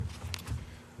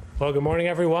Well, good morning,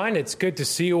 everyone. It's good to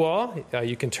see you all.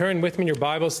 You can turn with me in your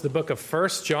Bibles to the book of 1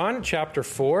 John, chapter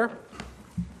 4.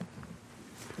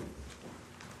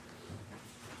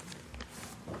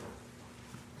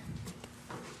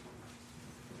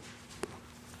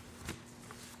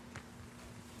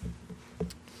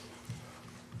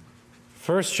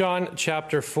 First John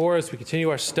chapter 4, as we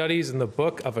continue our studies in the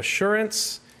book of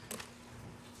assurance.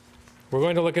 We're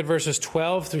going to look at verses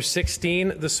 12 through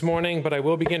 16 this morning, but I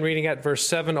will begin reading at verse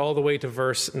 7 all the way to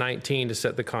verse 19 to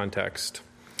set the context.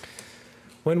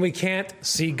 When we can't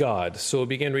see God, so we'll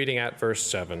begin reading at verse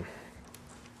 7.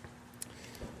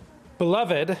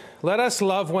 Beloved, let us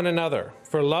love one another,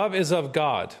 for love is of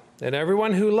God, and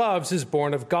everyone who loves is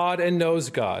born of God and knows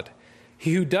God.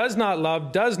 He who does not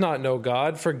love does not know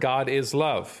God, for God is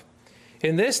love.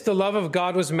 In this, the love of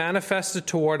God was manifested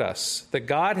toward us, that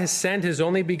God has sent his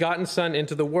only begotten Son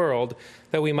into the world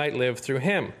that we might live through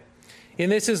him. In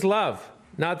this is love,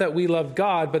 not that we loved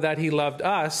God, but that he loved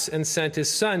us and sent his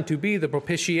Son to be the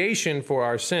propitiation for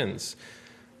our sins.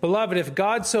 Beloved, if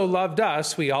God so loved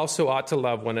us, we also ought to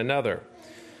love one another.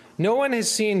 No one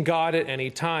has seen God at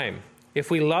any time. If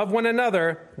we love one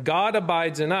another, God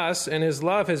abides in us, and his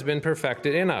love has been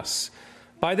perfected in us.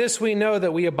 By this we know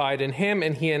that we abide in him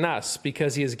and he in us,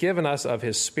 because he has given us of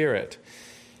his Spirit.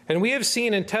 And we have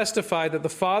seen and testified that the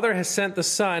Father has sent the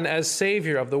Son as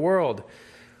Savior of the world.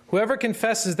 Whoever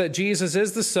confesses that Jesus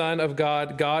is the Son of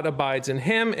God, God abides in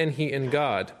him and he in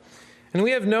God. And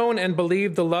we have known and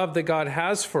believed the love that God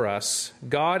has for us.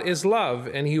 God is love,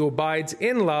 and he who abides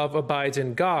in love abides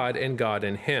in God, and God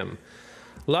in him.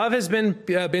 Love has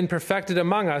been perfected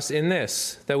among us in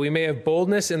this, that we may have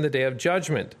boldness in the day of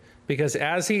judgment. Because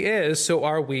as he is, so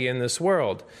are we in this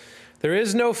world. There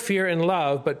is no fear in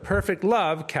love, but perfect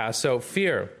love casts out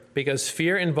fear, because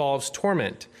fear involves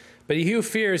torment. But he who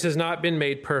fears has not been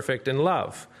made perfect in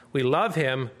love. We love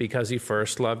him because he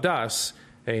first loved us.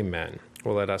 Amen.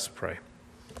 Well, let us pray.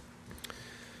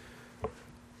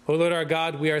 O Lord our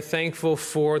God, we are thankful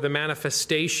for the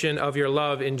manifestation of your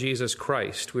love in Jesus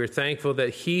Christ. We are thankful that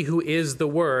he who is the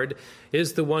Word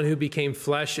is the one who became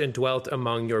flesh and dwelt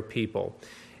among your people.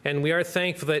 And we are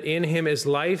thankful that in him is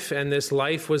life, and this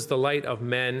life was the light of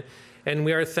men. And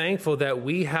we are thankful that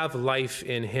we have life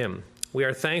in him. We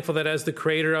are thankful that as the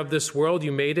creator of this world,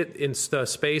 you made it in the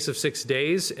space of 6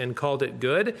 days and called it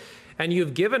good, and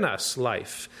you've given us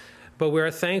life. But we are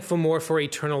thankful more for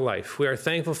eternal life. We are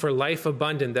thankful for life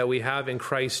abundant that we have in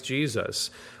Christ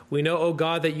Jesus. We know, O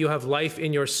God, that you have life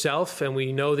in yourself, and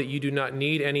we know that you do not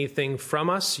need anything from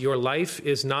us. Your life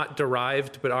is not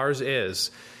derived, but ours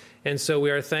is. And so we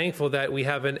are thankful that we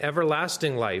have an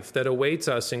everlasting life that awaits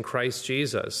us in Christ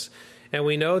Jesus. And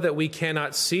we know that we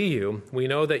cannot see you. We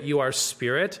know that you are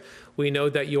spirit. We know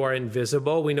that you are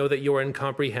invisible. We know that you are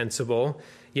incomprehensible.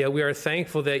 Yet we are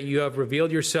thankful that you have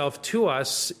revealed yourself to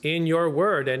us in your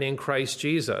word and in Christ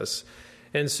Jesus.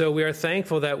 And so we are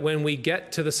thankful that when we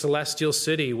get to the celestial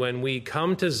city, when we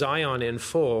come to Zion in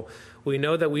full, we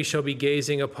know that we shall be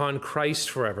gazing upon Christ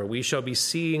forever. We shall be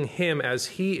seeing him as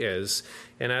he is.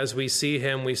 And as we see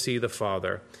him, we see the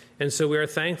Father. And so we are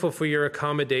thankful for your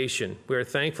accommodation. We are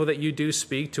thankful that you do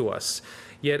speak to us.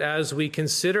 Yet as we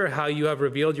consider how you have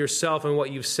revealed yourself and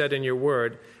what you've said in your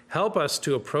word, help us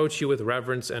to approach you with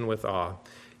reverence and with awe.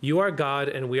 You are God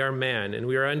and we are man, and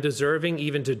we are undeserving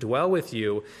even to dwell with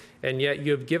you. And yet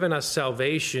you have given us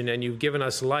salvation and you've given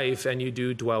us life, and you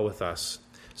do dwell with us.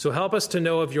 So help us to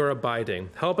know of your abiding.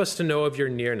 Help us to know of your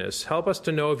nearness. Help us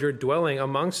to know of your dwelling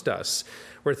amongst us.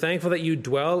 We're thankful that you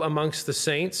dwell amongst the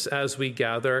saints as we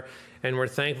gather, and we're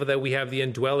thankful that we have the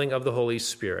indwelling of the Holy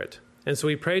Spirit. And so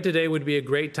we pray today would be a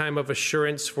great time of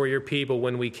assurance for your people.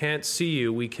 When we can't see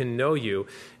you, we can know you,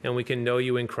 and we can know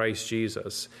you in Christ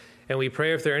Jesus. And we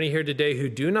pray if there are any here today who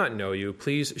do not know you,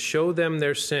 please show them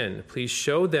their sin. Please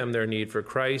show them their need for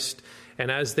Christ. And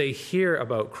as they hear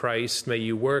about Christ, may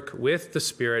you work with the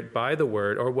Spirit by the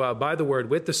Word, or by the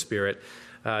Word with the Spirit,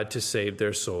 to save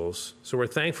their souls. So we're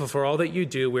thankful for all that you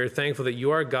do. We're thankful that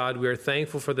you are God. We are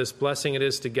thankful for this blessing it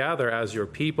is to gather as your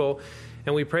people.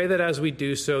 And we pray that as we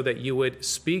do so, that you would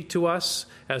speak to us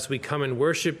as we come and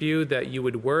worship you, that you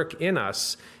would work in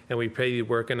us. And we pray you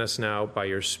work in us now by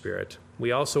your Spirit.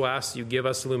 We also ask you give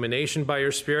us illumination by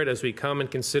your Spirit as we come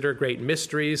and consider great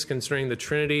mysteries concerning the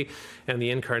Trinity and the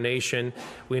Incarnation.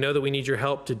 We know that we need your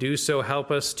help to do so.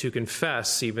 Help us to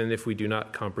confess even if we do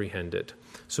not comprehend it.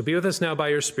 So be with us now by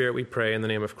your Spirit, we pray in the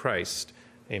name of Christ.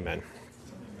 Amen.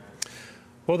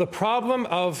 Well, the problem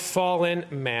of fallen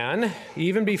man,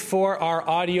 even before our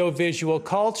audiovisual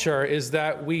culture, is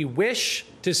that we wish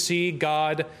to see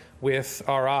God with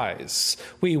our eyes.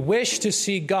 We wish to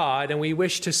see God, and we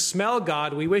wish to smell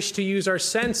God. We wish to use our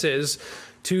senses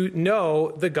to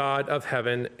know the God of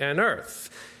heaven and earth.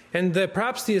 And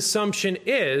perhaps the assumption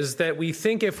is that we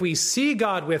think if we see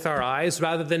God with our eyes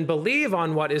rather than believe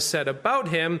on what is said about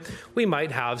him, we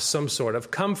might have some sort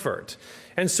of comfort.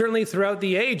 And certainly throughout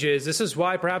the ages, this is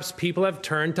why perhaps people have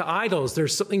turned to idols.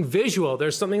 There's something visual.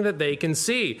 There's something that they can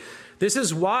see. This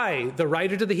is why the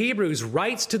writer to the Hebrews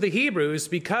writes to the Hebrews,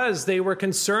 because they were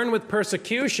concerned with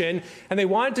persecution and they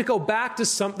wanted to go back to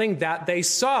something that they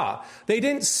saw. They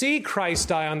didn't see Christ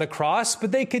die on the cross,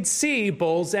 but they could see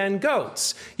bulls and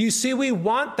goats. You see, we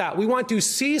want that. We want to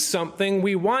see something.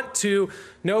 We want to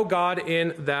know God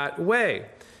in that way.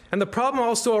 And the problem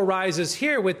also arises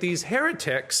here with these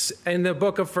heretics in the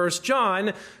book of 1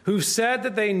 John who said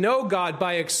that they know God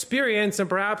by experience and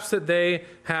perhaps that they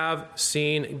have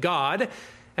seen God.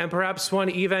 And perhaps one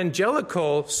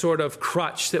evangelical sort of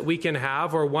crutch that we can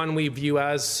have, or one we view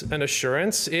as an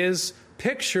assurance, is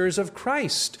pictures of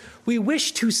Christ. We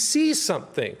wish to see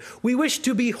something. We wish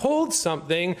to behold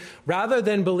something rather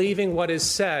than believing what is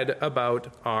said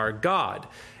about our God.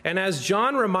 And as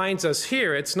John reminds us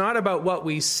here, it's not about what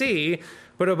we see,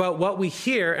 but about what we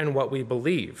hear and what we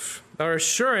believe. Our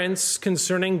assurance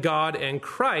concerning God and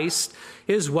Christ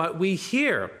is what we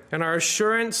hear. And our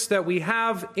assurance that we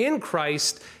have in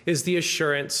Christ is the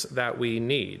assurance that we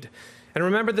need. And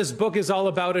remember, this book is all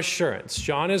about assurance.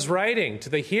 John is writing to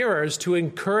the hearers to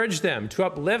encourage them, to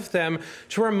uplift them,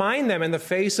 to remind them in the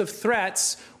face of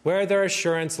threats where their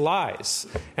assurance lies.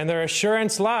 And their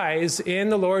assurance lies in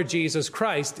the Lord Jesus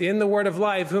Christ, in the Word of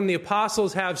life, whom the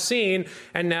apostles have seen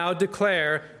and now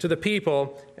declare to the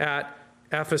people at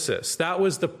Ephesus. That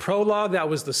was the prologue. That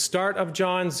was the start of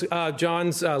John's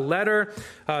letter.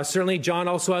 Certainly, John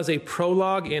also has a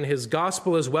prologue in his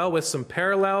gospel as well with some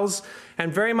parallels.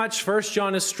 And very much 1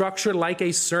 John is structured like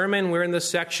a sermon. We're in the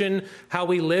section how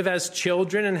we live as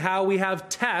children and how we have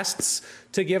tests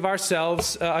to give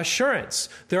ourselves assurance.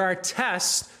 There are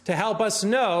tests to help us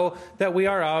know that we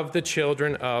are of the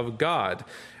children of God.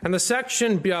 And the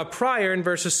section prior in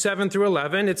verses 7 through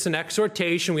 11, it's an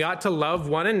exhortation. We ought to love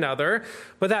one another.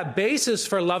 But that basis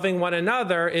for loving one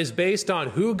another is based on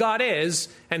who God is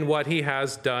and what he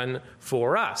has done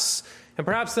for us. And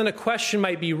perhaps then a question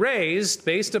might be raised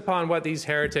based upon what these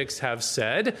heretics have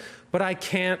said, but I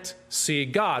can't see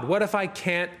God. What if I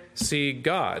can't see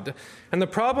God? And the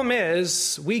problem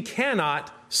is we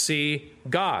cannot see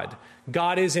God.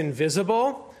 God is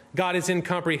invisible. God is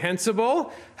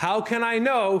incomprehensible. How can I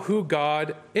know who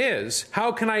God is?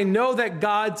 How can I know that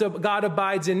God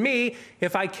abides in me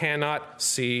if I cannot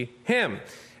see him?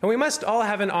 And we must all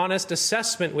have an honest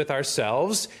assessment with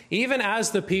ourselves. Even as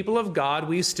the people of God,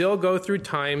 we still go through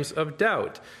times of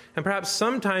doubt. And perhaps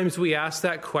sometimes we ask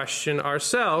that question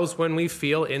ourselves when we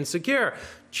feel insecure,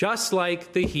 just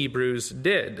like the Hebrews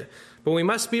did. But we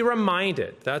must be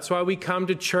reminded. That's why we come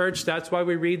to church. That's why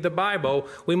we read the Bible.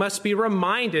 We must be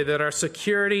reminded that our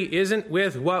security isn't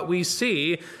with what we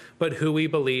see, but who we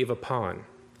believe upon.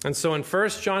 And so in 1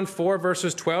 John 4,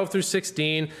 verses 12 through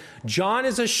 16, John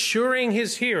is assuring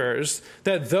his hearers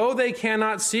that though they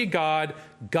cannot see God,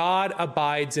 God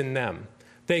abides in them.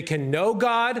 They can know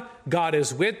God, God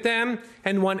is with them,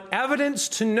 and one evidence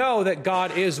to know that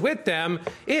God is with them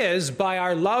is by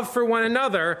our love for one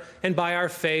another and by our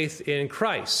faith in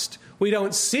Christ. We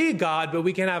don't see God, but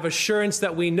we can have assurance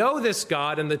that we know this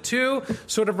God. And the two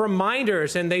sort of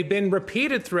reminders, and they've been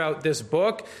repeated throughout this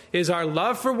book, is our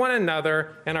love for one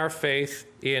another and our faith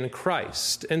in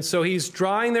Christ. And so he's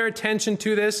drawing their attention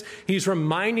to this. He's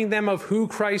reminding them of who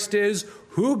Christ is,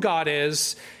 who God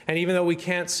is. And even though we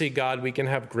can't see God, we can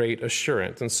have great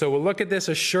assurance. And so we'll look at this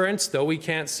assurance, though we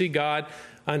can't see God,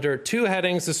 under two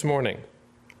headings this morning.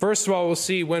 First of all, we'll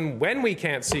see when we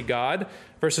can't see God,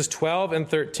 verses 12 and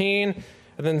 13.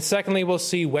 And then secondly, we'll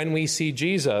see when we see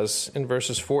Jesus in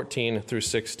verses 14 through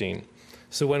 16.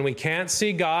 So when we can't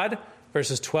see God,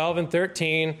 verses 12 and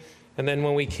 13. And then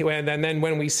when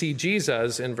we see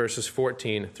Jesus in verses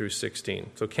 14 through 16.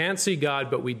 So can't see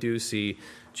God, but we do see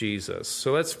Jesus.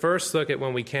 So let's first look at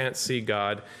when we can't see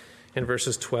God in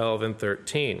verses 12 and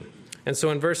 13. And so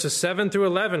in verses 7 through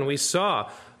 11, we saw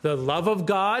the love of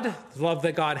God, the love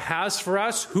that God has for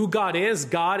us, who God is.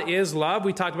 God is love.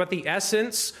 We talked about the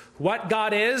essence, what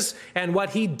God is, and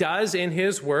what he does in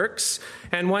his works.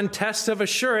 And one test of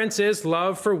assurance is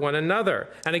love for one another.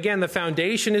 And again, the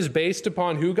foundation is based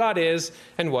upon who God is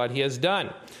and what he has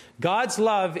done. God's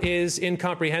love is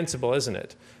incomprehensible, isn't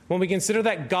it? when we consider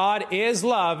that God is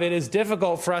love, it is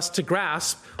difficult for us to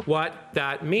grasp what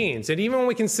that means. And even when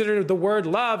we consider the word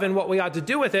love and what we ought to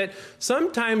do with it,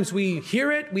 sometimes we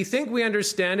hear it, we think we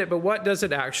understand it, but what does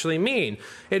it actually mean?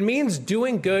 It means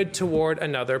doing good toward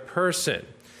another person.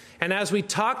 And as we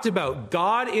talked about,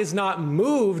 God is not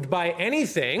moved by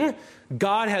anything.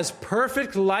 God has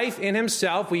perfect life in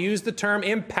himself. We use the term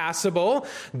impassible.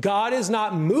 God is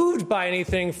not moved by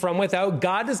anything from without.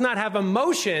 God does not have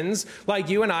emotions like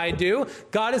you and I do.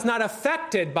 God is not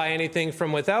affected by anything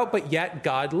from without, but yet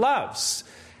God loves.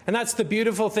 And that's the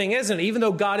beautiful thing, isn't it? Even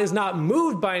though God is not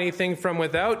moved by anything from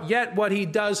without, yet what he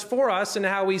does for us and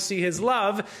how we see his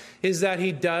love is that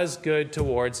he does good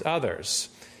towards others.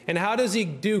 And how does he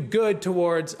do good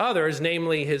towards others,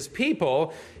 namely his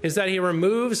people, is that he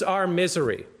removes our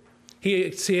misery.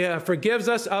 He forgives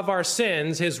us of our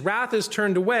sins. His wrath is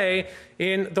turned away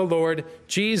in the Lord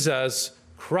Jesus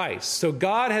Christ. So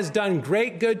God has done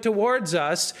great good towards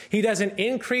us. He doesn't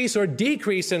increase or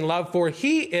decrease in love, for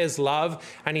he is love,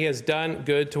 and he has done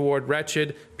good toward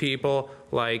wretched people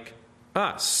like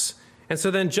us. And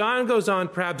so then John goes on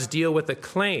perhaps deal with a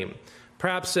claim,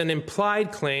 perhaps an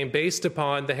implied claim based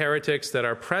upon the heretics that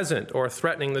are present or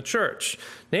threatening the church.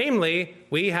 Namely,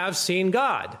 we have seen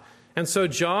God. And so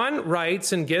John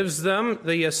writes and gives them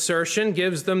the assertion,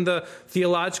 gives them the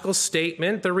theological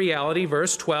statement, the reality,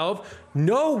 verse 12.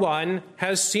 No one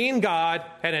has seen God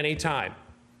at any time.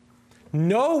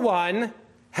 No one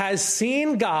has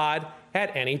seen God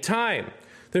at any time.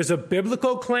 There's a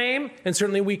biblical claim, and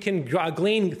certainly we can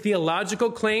glean theological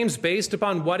claims based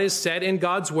upon what is said in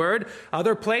God's word.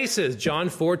 Other places, John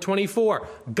 4:24,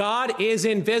 God is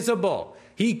invisible.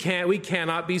 We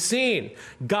cannot be seen.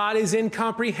 God is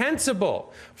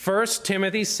incomprehensible. 1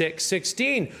 Timothy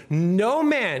 6:16, no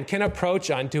man can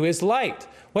approach unto his light.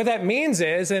 What that means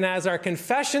is, and as our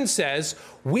confession says,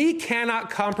 we cannot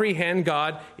comprehend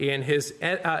God in his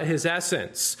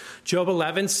essence. Job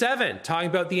 11:7, talking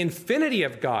about the infinity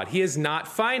of God. He is not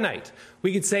finite.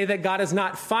 We could say that God is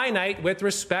not finite with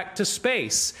respect to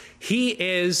space. He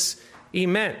is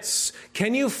immense.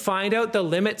 Can you find out the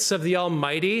limits of the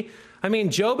Almighty? I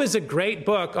mean, Job is a great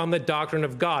book on the doctrine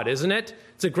of God, isn't it?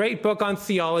 It's a great book on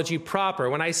theology proper.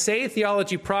 When I say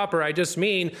theology proper, I just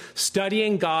mean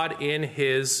studying God in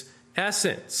his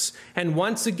essence. And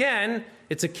once again,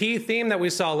 it's a key theme that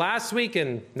we saw last week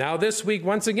and now this week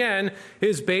once again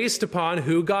is based upon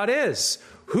who God is.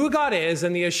 Who God is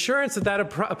and the assurance that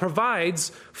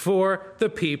provides for the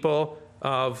people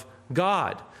of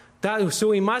God. So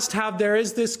we must have, there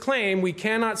is this claim, we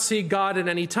cannot see God at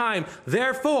any time.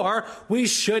 Therefore, we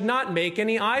should not make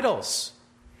any idols.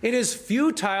 It is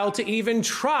futile to even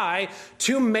try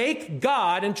to make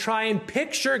God and try and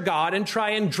picture God and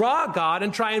try and draw God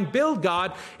and try and build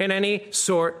God in any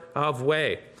sort of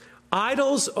way.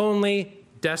 Idols only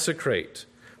desecrate.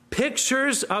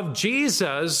 Pictures of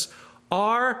Jesus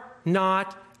are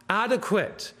not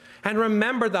adequate. And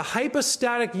remember, the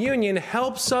hypostatic union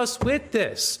helps us with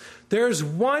this. There's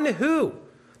one who,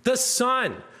 the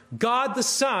Son, God the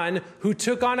Son, who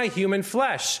took on a human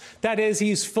flesh. That is,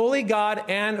 he's fully God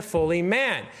and fully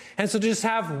man. And so to just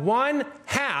have one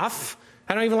half,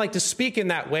 I don't even like to speak in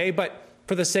that way, but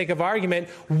for the sake of argument,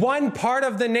 one part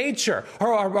of the nature,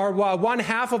 or one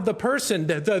half of the person,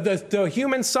 the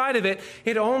human side of it,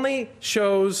 it only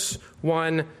shows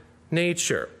one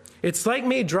nature. It's like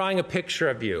me drawing a picture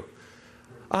of you.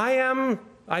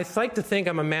 I like to think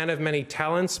I'm a man of many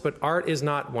talents, but art is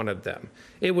not one of them.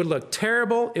 It would look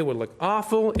terrible. It would look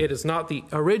awful. It is not the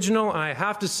original. And I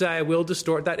have to say, I will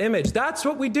distort that image. That's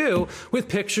what we do with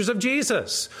pictures of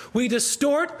Jesus. We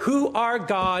distort who our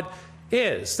God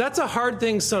is. That's a hard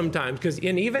thing sometimes, because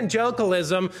in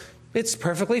evangelicalism, it's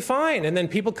perfectly fine. And then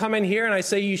people come in here and I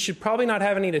say, you should probably not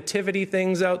have any nativity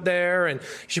things out there, and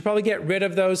you should probably get rid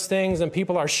of those things. And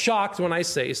people are shocked when I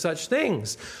say such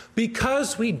things,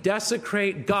 because we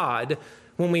desecrate God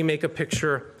when we make a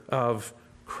picture of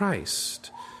Christ.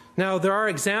 Now, there are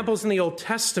examples in the Old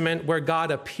Testament where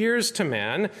God appears to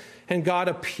man, and God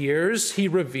appears, he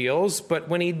reveals, but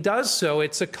when he does so,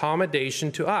 it's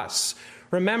accommodation to us.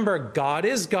 Remember, God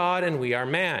is God and we are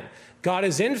man. God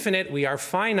is infinite, we are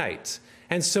finite.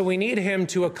 And so we need him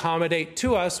to accommodate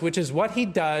to us, which is what he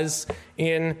does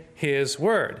in his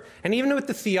word. And even with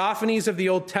the theophanies of the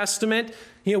Old Testament,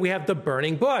 we have the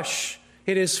burning bush.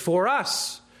 It is for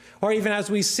us. Or even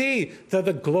as we see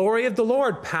the glory of the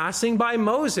Lord passing by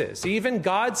Moses, even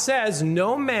God says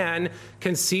no man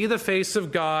can see the face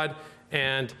of God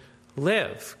and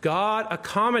live. God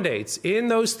accommodates in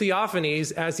those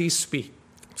theophanies as he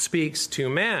speaks to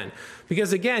man.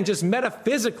 Because again, just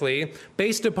metaphysically,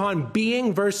 based upon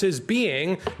being versus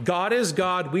being, God is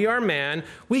God, we are man,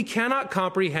 we cannot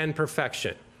comprehend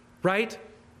perfection, right?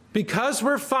 Because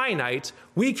we're finite,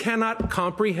 we cannot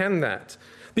comprehend that.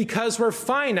 Because we're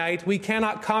finite, we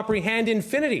cannot comprehend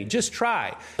infinity. Just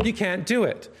try. You can't do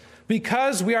it.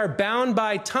 Because we are bound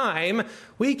by time,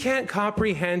 we can't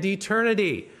comprehend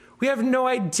eternity. We have no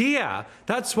idea.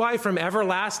 That's why from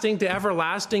everlasting to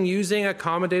everlasting, using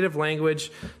accommodative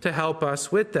language to help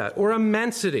us with that. Or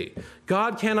immensity.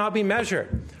 God cannot be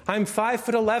measured. I'm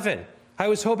 5'11". I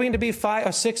was hoping to be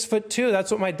 6'2".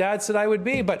 That's what my dad said I would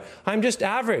be, but I'm just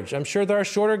average. I'm sure there are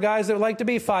shorter guys that would like to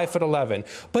be 5'11".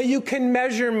 But you can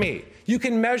measure me. You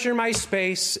can measure my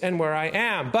space and where I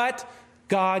am. But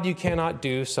God, you cannot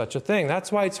do such a thing.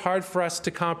 That's why it's hard for us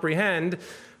to comprehend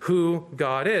who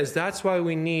God is. That's why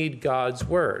we need God's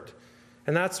word.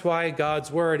 And that's why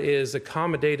God's word is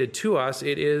accommodated to us.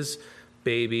 It is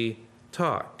baby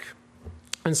talk.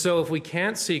 And so if we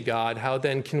can't see God, how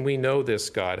then can we know this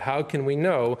God? How can we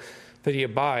know that he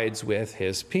abides with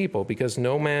his people? Because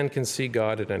no man can see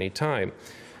God at any time.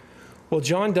 Well,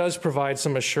 John does provide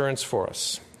some assurance for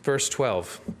us. Verse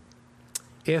 12,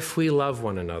 if we love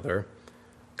one another,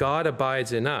 God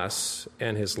abides in us,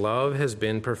 and his love has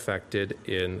been perfected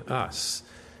in us.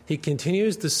 He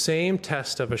continues the same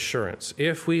test of assurance.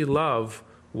 If we love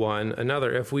one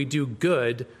another, if we do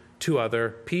good to other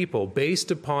people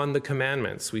based upon the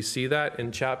commandments. We see that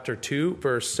in chapter 2,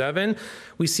 verse 7.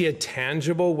 We see a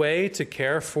tangible way to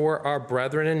care for our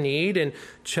brethren in need. In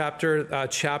chapter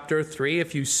 3,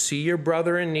 if you see your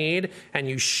brother in need and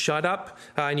you shut up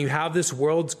and you have this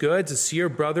world's good to see your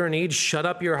brother in need, shut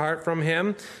up your heart from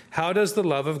him. How does the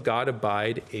love of God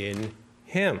abide in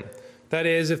him? That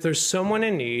is, if there's someone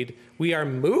in need, we are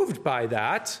moved by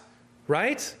that,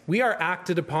 right? We are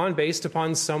acted upon based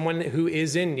upon someone who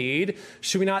is in need.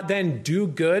 Should we not then do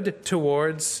good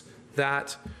towards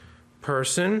that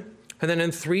person? And then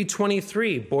in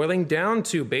 3:23, boiling down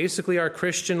to basically our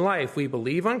Christian life, we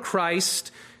believe on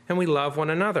Christ and we love one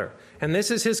another. And this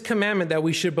is his commandment, that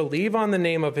we should believe on the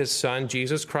name of his Son,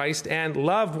 Jesus Christ, and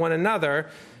love one another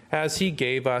as he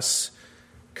gave us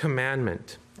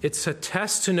commandment. It's a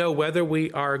test to know whether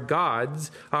we are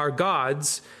God's.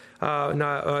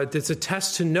 It's a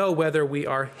test to know whether we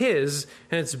are his,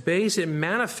 and it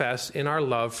manifests in our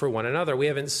love for one another. We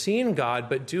haven't seen God,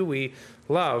 but do we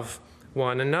love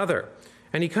one another?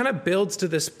 And he kind of builds to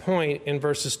this point in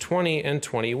verses 20 and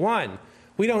 21.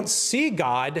 We don't see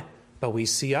God, but we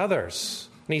see others.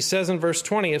 And he says in verse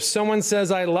 20, if someone says,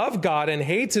 I love God and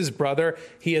hates his brother,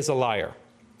 he is a liar.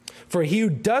 For he who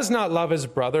does not love his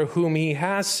brother whom he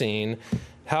has seen,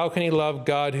 how can he love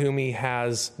God whom he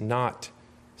has not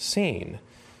seen?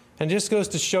 And just goes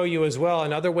to show you as well,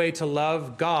 another way to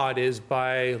love God is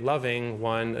by loving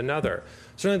one another.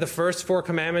 Certainly the first 4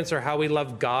 commandments are how we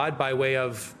love God by way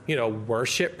of,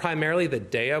 worship, primarily the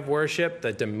day of worship,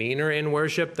 the demeanor in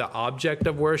worship, the object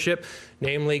of worship,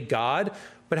 namely God.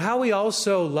 But how we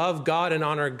also love God and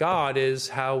honor God is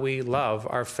how we love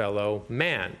our fellow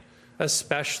man.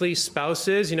 Especially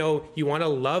spouses, you want to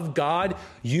love God,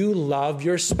 you love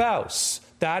your spouse.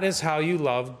 That is how you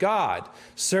love God.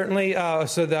 Certainly,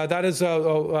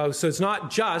 so it's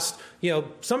not just,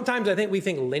 sometimes I think we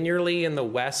think linearly in the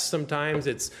West. Sometimes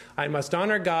it's, I must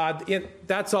honor God.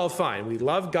 That's all fine. We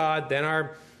love God, then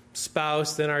our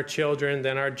spouse, then our children,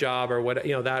 then our job, or what,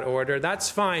 that order.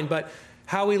 That's fine. But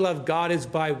how we love God is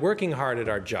by working hard at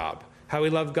our job. How we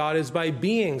love God is by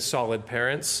being solid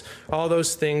parents. All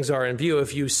those things are in view.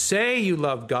 If you say you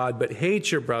love God but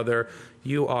hate your brother,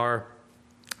 you are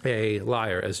a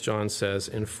liar, as John says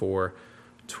in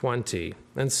 4:20.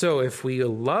 And so if we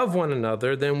love one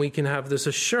another, then we can have this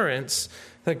assurance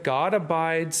that God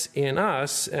abides in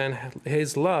us and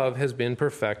his love has been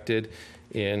perfected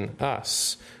in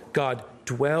us. God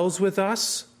dwells with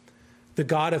us. The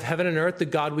God of heaven and earth, the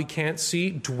God we can't see,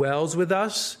 dwells with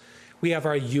us. We have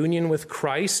our union with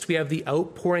Christ. We have the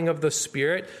outpouring of the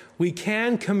Spirit. We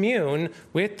can commune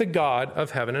with the God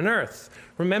of heaven and earth.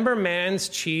 Remember man's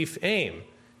chief aim.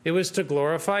 It was to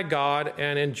glorify God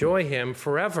and enjoy him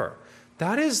forever.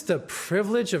 That is the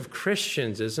privilege of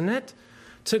Christians, isn't it?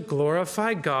 To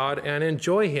glorify God and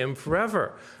enjoy him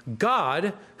forever.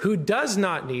 God, who does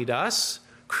not need us,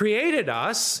 created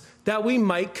us that we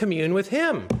might commune with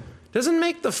him. Doesn't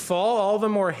make the fall all the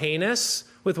more heinous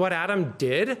with what Adam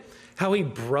did? How he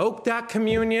broke that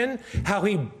communion, how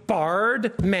he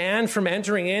barred man from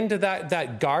entering into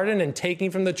that garden and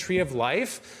taking from the tree of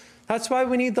life. That's why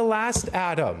we need the last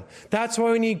Adam. That's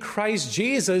why we need Christ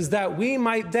Jesus, that we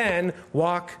might then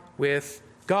walk with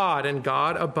God, and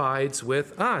God abides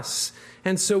with us.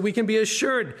 And so we can be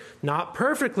assured, not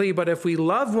perfectly, but if we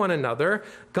love one another,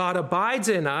 God abides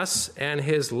in us, and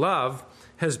his love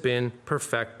has been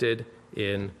perfected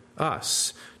in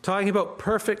us. Talking about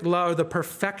perfect love, the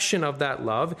perfection of that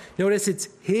love, notice it's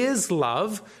his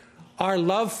love, our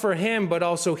love for him, but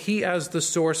also he as the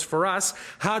source for us.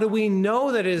 How do we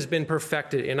know that it has been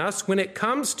perfected in us? When it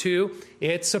comes to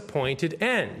its appointed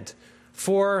end.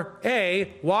 For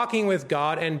A, walking with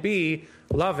God, and B,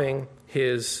 loving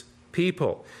his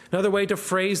people. Another way to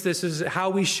phrase this is how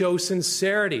we show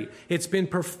sincerity. It's been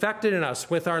perfected in us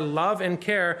with our love and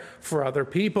care for other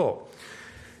people.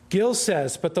 Gill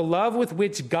says, but the love with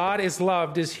which God is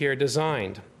loved is here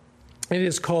designed. It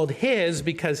is called his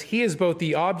because he is both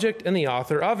the object and the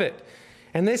author of it.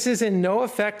 And this is in no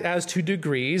effect as to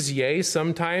degrees, yea,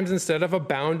 sometimes instead of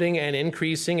abounding and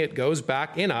increasing, it goes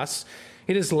back in us.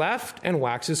 It is left and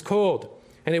waxes cold,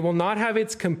 and it will not have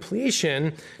its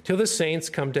completion till the saints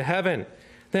come to heaven.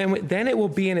 Then it will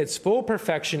be in its full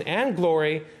perfection and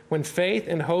glory when faith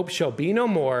and hope shall be no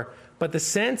more. But the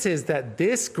sense is that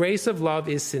this grace of love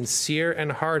is sincere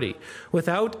and hearty,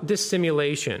 without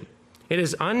dissimulation. It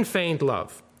is unfeigned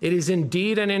love. It is in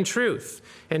deed and in truth,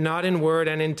 and not in word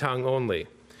and in tongue only.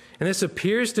 And this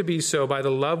appears to be so by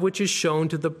the love which is shown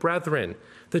to the brethren,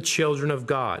 the children of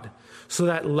God, so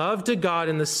that love to God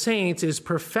and the saints is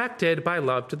perfected by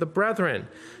love to the brethren,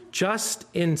 just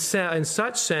in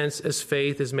such sense as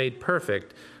faith is made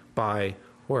perfect by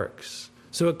works.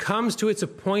 So it comes to its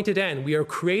appointed end. We are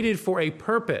created for a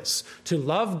purpose, to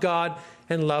love God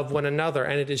and love one another.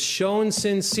 And it is shown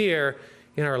sincere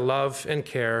in our love and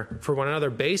care for one another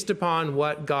based upon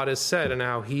what God has said and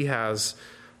how he has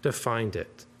defined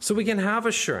it. So we can have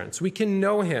assurance. We can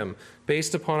know him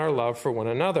based upon our love for one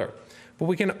another. But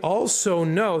we can also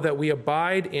know that we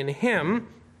abide in him,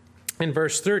 in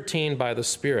verse 13, by the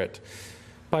Spirit.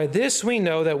 By this we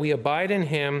know that we abide in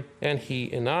him and he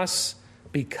in us,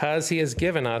 because he has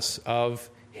given us of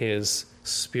his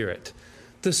Spirit.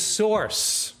 The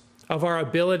source of our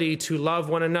ability to love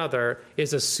one another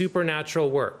is a supernatural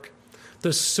work.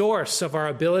 The source of our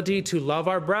ability to love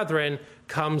our brethren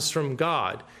comes from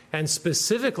God, and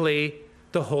specifically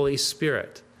the Holy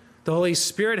Spirit. The Holy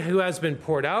Spirit who has been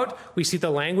poured out. We see the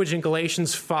language in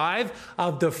Galatians 5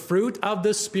 of the fruit of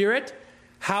the Spirit.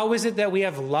 How is it that we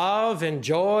have love and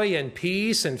joy and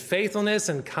peace and faithfulness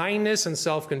and kindness and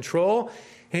self-control?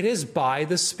 It is by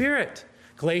the Spirit.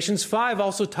 Galatians 5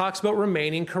 also talks about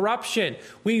remaining corruption.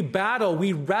 We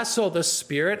wrestle the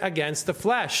spirit against the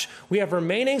flesh. We have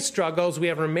remaining struggles, we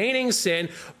have remaining sin,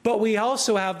 but we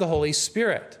also have the Holy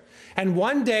Spirit. And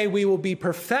one day we will be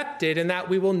perfected in that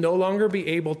we will no longer be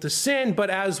able to sin,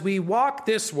 but as we walk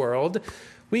this world,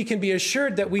 we can be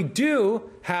assured that we do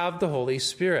have the Holy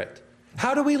Spirit.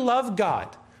 How do we love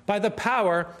God? By the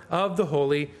power of the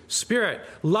Holy Spirit.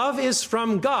 Love is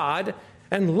from God,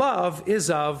 and love is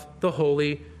of the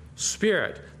Holy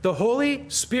Spirit. The Holy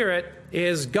Spirit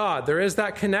is God. There is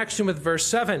that connection with verse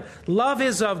 7. Love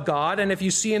is of God, and if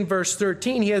you see in verse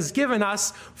 13, he has given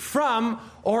us from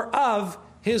or of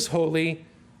his Holy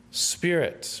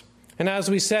Spirit. And as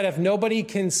we said, if nobody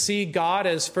can see God,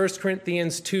 as 1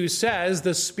 Corinthians 2 says,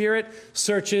 the Spirit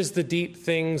searches the deep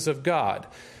things of God.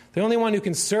 The only one who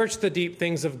can search the deep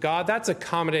things of God, that's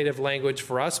accommodative language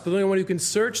for us, but the only one who can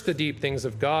search the deep things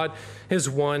of God is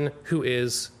one who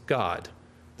is God.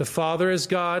 The Father is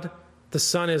God, the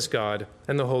Son is God,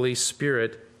 and the Holy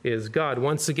Spirit is God.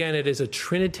 Once again, it is a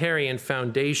Trinitarian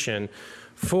foundation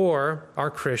for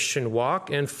our Christian walk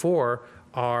and for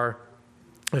our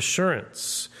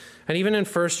assurance. And even in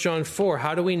 1 John 4,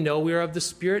 how do we know we are of the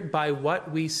Spirit? By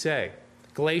what we say.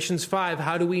 Galatians 5,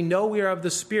 how do we know we are of the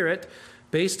Spirit?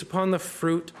 Based upon the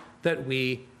fruit that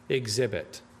we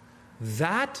exhibit.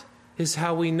 That is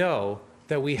how we know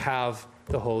that we have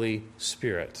the Holy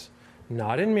Spirit.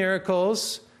 Not in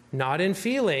miracles, not in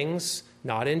feelings,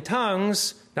 not in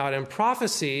tongues, not in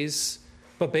prophecies,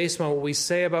 but based on what we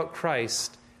say about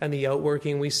Christ and the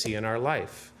outworking we see in our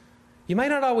life. You might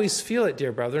not always feel it,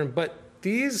 dear brethren, but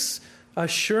these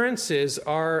assurances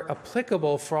are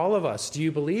applicable for all of us. Do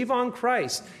you believe on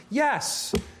Christ?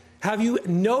 Yes. Have you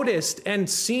noticed and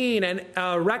seen and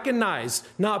recognized,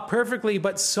 not perfectly,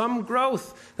 but some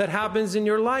growth that happens in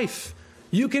your life?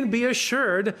 You can be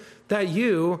assured that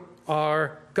you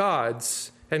are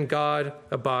God's and God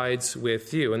abides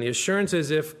with you. And the assurance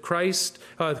is if Christ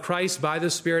by the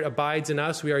Spirit abides in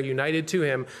us, we are united to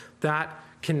him, that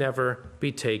can never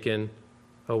be taken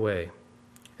away.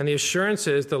 And the assurance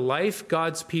is the life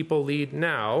God's people lead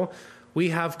now, we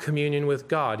have communion with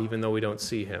God even though we don't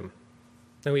see him.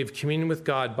 And we have communion with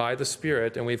God by the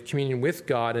Spirit, and we have communion with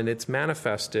God, and it's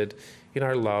manifested in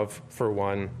our love for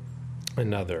one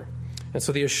another. And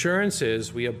so the assurance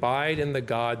is we abide in the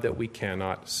God that we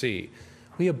cannot see.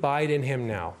 We abide in him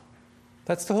now.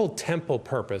 That's the whole temple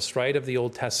purpose, right, of the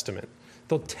Old Testament.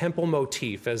 The temple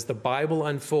motif as the Bible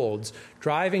unfolds,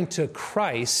 driving to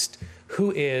Christ,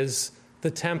 who is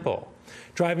the temple.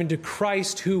 Driving to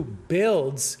Christ, who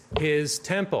builds his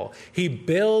temple. He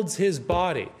builds his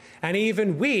body. And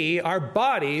even we, our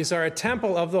bodies, are a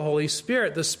temple of the Holy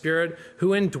Spirit, the Spirit who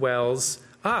indwells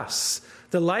us.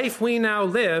 The life we now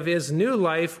live is new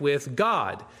life with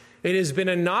God. It has been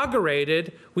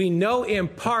inaugurated. We know in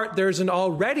part there's an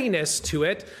alreadiness to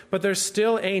it, but there's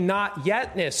still a not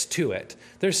yetness to it.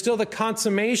 There's still the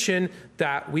consummation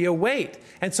that we await.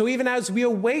 And so even as we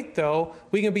await, though,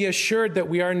 we can be assured that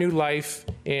we are new life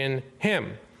in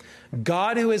him.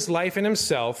 God, who is life in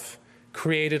himself,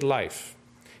 created life.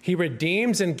 He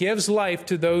redeems and gives life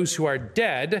to those who are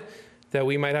dead, that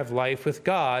we might have life with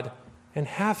God and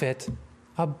have it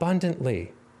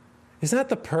abundantly. Isn't that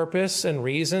the purpose and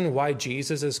reason why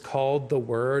Jesus is called the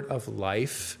Word of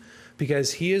life?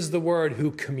 Because he is the Word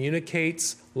who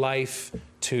communicates life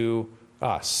to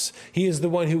us. He is the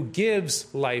one who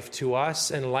gives life to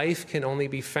us, and life can only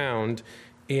be found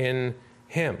in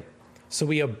him. So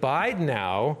we abide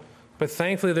now, but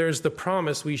thankfully there's the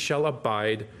promise we shall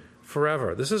abide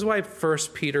forever. This is why 1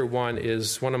 Peter 1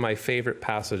 is one of my favorite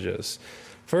passages.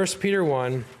 1 Peter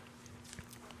 1,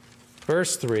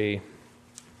 verse 3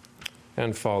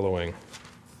 and following.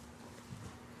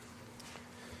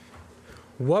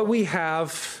 What we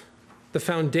have, the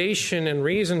foundation and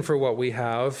reason for what we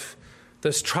have,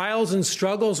 the trials and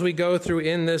struggles we go through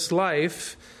in this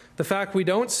life, the fact we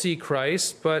don't see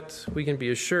Christ, but we can be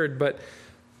assured. But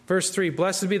verse 3,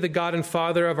 blessed be the God and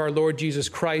Father of our Lord Jesus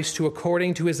Christ, who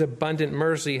according to his abundant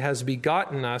mercy has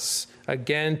begotten us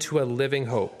again to a living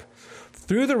hope,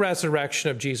 through the resurrection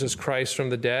of Jesus Christ from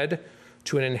the dead,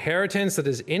 to an inheritance that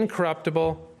is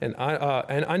incorruptible and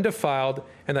undefiled,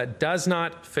 and that does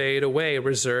not fade away,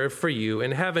 reserved for you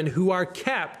in heaven, who are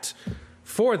kept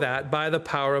for that by the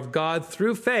power of God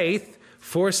through faith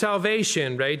for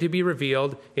salvation, ready to be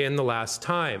revealed in the last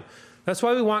time. That's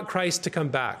why we want Christ to come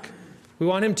back. We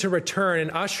want him to return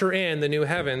and usher in the new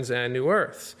heavens and new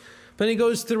earth. Then he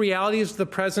goes to the realities of the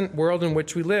present world in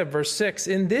which we live. Verse 6,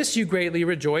 in this you greatly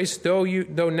rejoice, though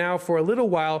now for a little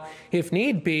while, if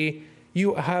need be,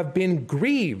 you have been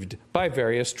grieved by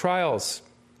various trials.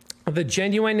 The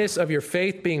genuineness of your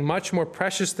faith being much more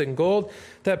precious than gold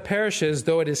that perishes,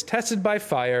 though it is tested by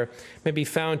fire, may be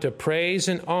found to praise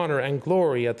and honor and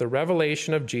glory at the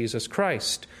revelation of Jesus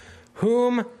Christ,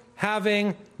 whom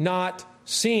having not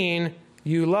seen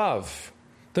you love.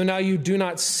 Though now you do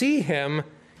not see him,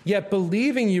 yet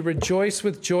believing you rejoice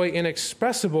with joy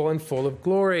inexpressible and full of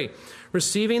glory,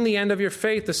 receiving the end of your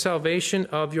faith, the salvation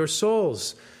of your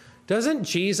souls. Doesn't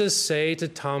Jesus say to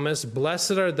Thomas,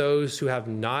 blessed are those who have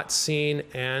not seen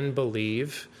and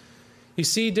believe? You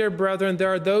see, dear brethren,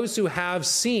 there are those who have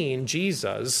seen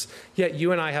Jesus, yet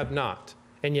you and I have not,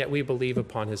 and yet we believe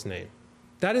upon his name.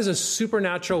 That is a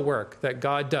supernatural work that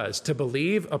God does, to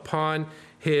believe upon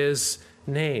his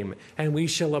name. And we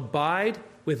shall abide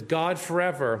with God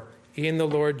forever in the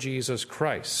Lord Jesus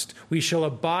Christ. We shall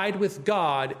abide with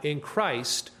God in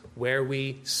Christ where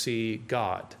we see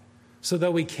God. So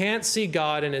though we can't see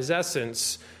God in his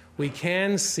essence, we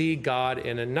can see God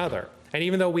in another. And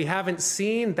even though we haven't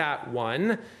seen that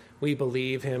one, we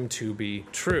believe him to be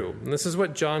true. And this is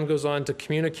what John goes on to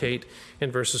communicate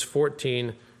in verses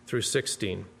 14 through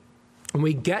 16. When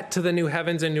we get to the new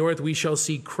heavens and new earth, we shall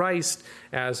see Christ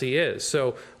as he is.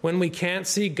 So when we can't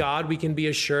see God, we can be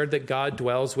assured that God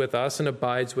dwells with us and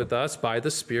abides with us by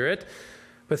the Spirit.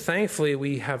 But thankfully,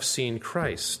 we have seen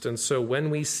Christ. And so when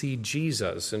we see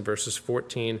Jesus in verses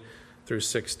 14 through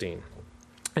 16,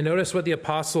 and notice what the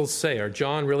apostles say, or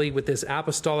John really with this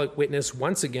apostolic witness,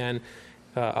 once again,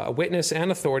 a witness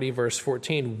and authority, verse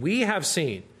 14, we have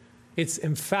seen. It's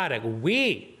emphatic.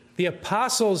 We, the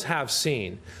apostles, have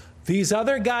seen. These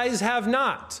other guys have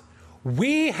not.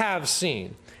 We have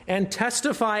seen and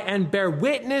testify and bear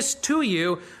witness to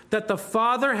you that the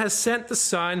Father has sent the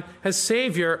Son as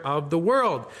Savior of the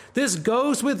world. This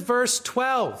goes with verse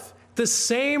 12, the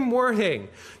same wording.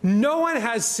 No one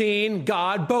has seen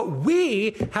God, but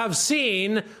we have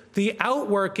seen the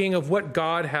outworking of what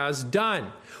God has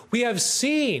done. We have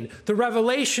seen the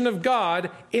revelation of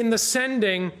God in the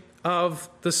sending of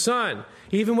the Son.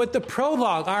 Even with the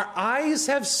prologue, our eyes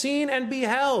have seen and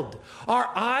beheld. Our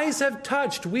eyes have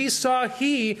touched. We saw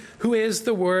he who is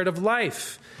the word of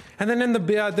life. And then in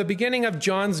the beginning of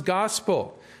John's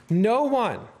gospel, no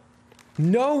one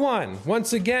No one,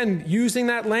 once again, using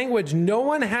that language, no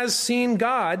one has seen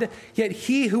God, yet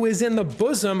he who is in the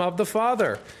bosom of the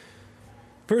Father.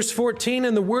 Verse 14,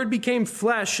 and the Word became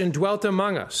flesh and dwelt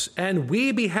among us, and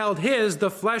we beheld his,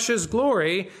 the flesh's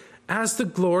glory, as the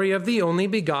glory of the only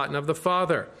begotten of the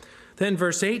Father. Then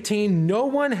verse 18, no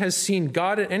one has seen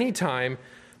God at any time,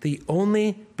 the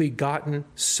only begotten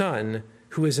Son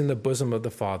who is in the bosom of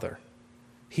the Father.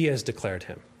 He has declared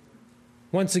him.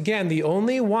 Once again, the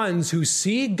only ones who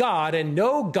see God and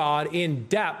know God in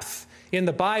depth in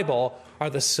the Bible are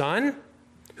the Son,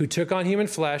 who took on human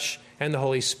flesh, and the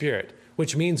Holy Spirit,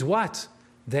 which means what?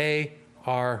 They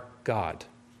are God.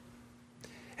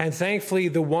 And thankfully,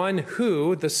 the one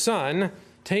who, the Son,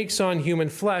 takes on human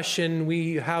flesh, and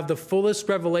we have the fullest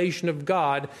revelation of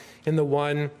God in the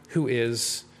one who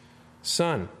is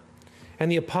Son.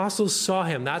 And the apostles saw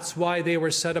him. That's why they were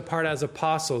set apart as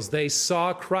apostles. They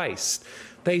saw Christ.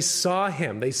 They saw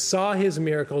him. They saw his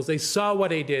miracles. They saw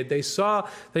what he did. They saw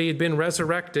that he had been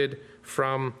resurrected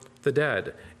from the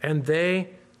dead. And they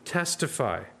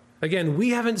testify. Again, we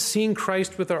haven't seen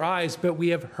Christ with our eyes, but we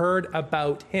have heard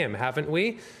about him, haven't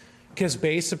we? Because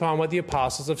based upon what the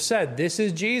apostles have said, this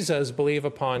is Jesus, believe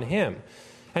upon him.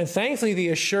 And thankfully, the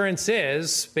assurance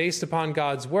is, based upon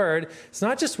God's word, it's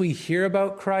not just we hear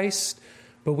about Christ,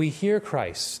 but we hear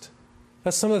Christ.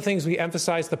 That's some of the things we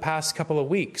emphasized the past couple of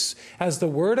weeks. As the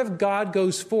word of God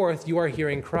goes forth, you are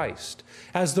hearing Christ.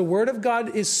 As the word of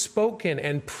God is spoken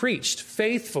and preached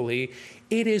faithfully,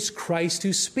 it is Christ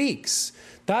who speaks.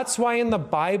 That's why in the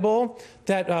Bible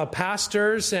that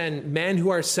pastors and men who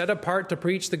are set apart to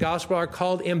preach the gospel are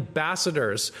called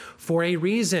ambassadors for a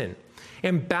reason.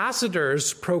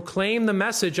 Ambassadors proclaim the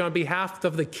message on behalf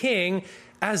of the king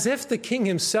as if the king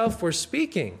himself were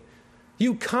speaking.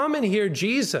 You come and hear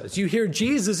Jesus. You hear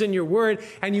Jesus in your word,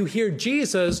 and you hear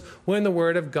Jesus when the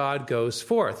word of God goes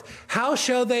forth. How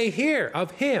shall they hear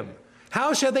of him?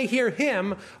 How shall they hear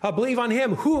him, believe on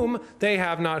him whom they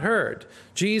have not heard?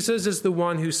 Jesus is the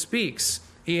one who speaks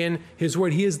in his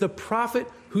word. He is the prophet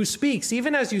who speaks.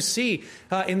 Even as you see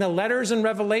in the letters in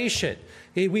Revelation,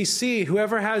 we see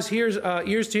whoever has ears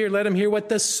to hear, let him hear what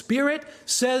the Spirit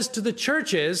says to the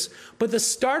churches. But the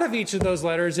start of each of those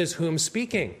letters is whom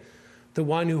speaking? The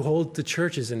one who holds the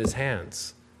churches in his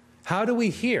hands. How do we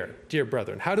hear, dear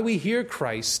brethren? How do we hear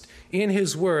Christ in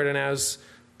his word and as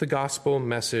the gospel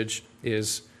message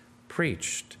is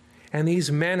preached? And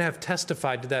these men have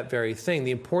testified to that very thing.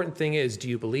 The important thing is, do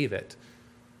you believe it?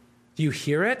 Do you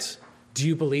hear it? Do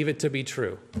you believe it to be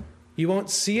true? You won't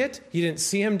see it. You didn't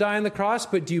see him die on the cross,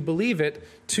 but do you believe it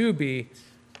to be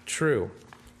true?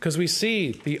 Because we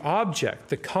see the object,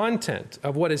 the content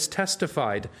of what is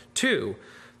testified to,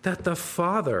 that the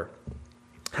Father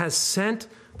has sent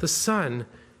the Son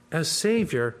as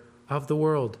Savior of the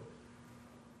world.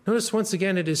 Notice once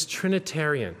again, it is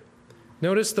Trinitarian.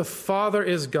 Notice the Father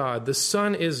is God, the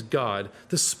Son is God,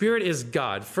 the Spirit is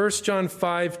God. 1 John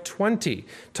 5:20,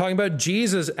 talking about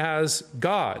Jesus as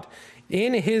God.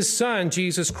 In his Son,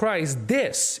 Jesus Christ,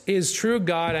 this is true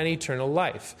God and eternal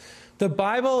life. The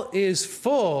Bible is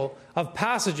full of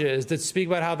passages that speak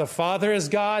about how the Father is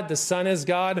God, the Son is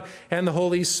God, and the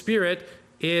Holy Spirit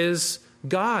is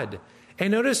God. And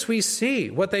notice we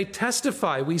see what they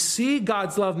testify. We see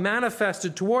God's love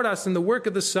manifested toward us in the work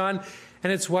of the Son,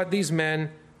 and it's what these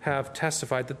men have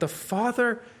testified, that the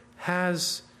Father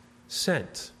has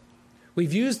sent.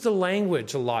 We've used the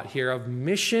language a lot here of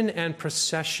mission and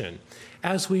procession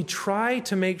as we try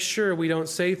to make sure we don't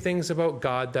say things about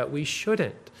God that we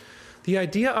shouldn't. The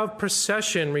idea of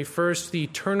procession refers to the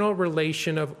eternal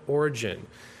relation of origin.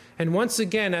 And once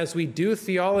again, as we do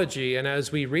theology and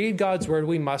as we read God's word,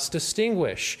 we must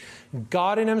distinguish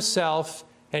God in himself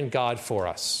and God for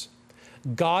us.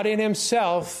 God in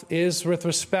himself is with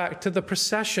respect to the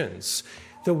processions,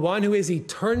 the one who is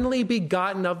eternally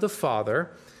begotten of the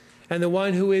Father, and the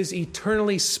one who is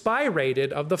eternally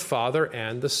spirated of the Father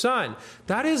and the Son.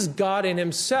 That is God in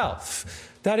himself.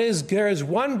 That is, there is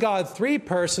one God, three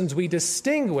persons. We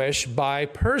distinguish by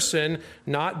person,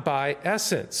 not by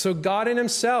essence. So God in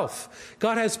himself.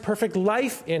 God has perfect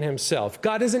life in himself.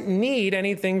 God doesn't need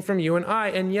anything from you and I,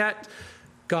 and yet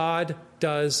God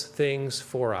does things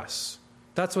for us.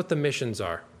 That's what the missions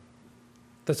are.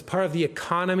 That's part of the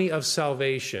economy of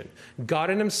salvation. God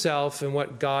in himself and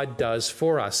what God does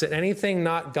for us. And anything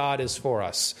not God is for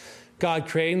us. God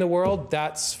creating the world,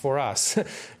 that's for us.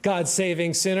 God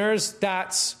saving sinners,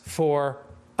 that's for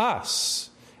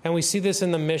us. And we see this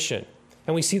in the mission.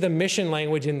 And we see the mission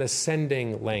language in the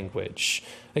sending language.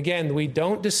 Again, we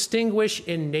don't distinguish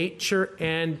in nature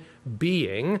and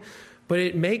being, but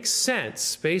it makes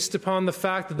sense based upon the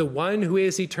fact that the one who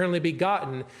is eternally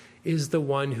begotten is the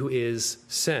one who is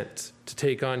sent to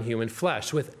take on human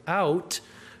flesh without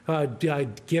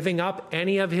giving up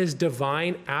any of his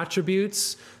divine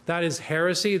attributes. That is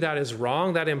heresy. That is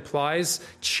wrong. That implies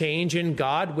change in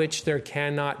God, which there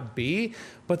cannot be.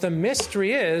 But the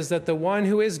mystery is that the one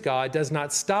who is God does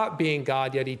not stop being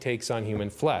God, yet he takes on human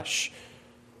flesh.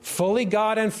 Fully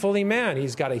God and fully man.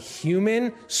 He's got a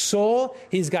human soul.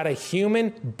 He's got a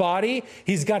human body.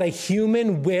 He's got a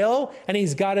human will, and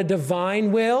he's got a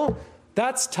divine will.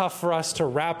 That's tough for us to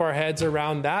wrap our heads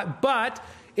around that, but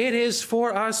it is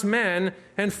for us men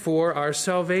and for our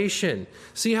salvation.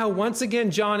 See how once again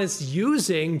John is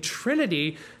using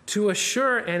Trinity to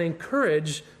assure and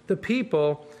encourage the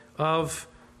people of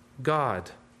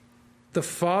God. The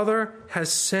Father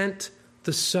has sent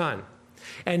the Son.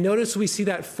 And notice we see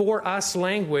that for us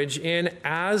language in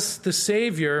as the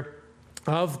Savior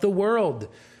of the world.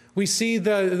 We see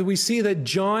that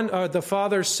John, the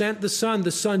Father sent the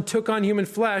Son took on human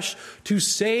flesh to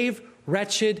save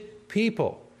wretched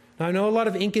people. Now, I know a lot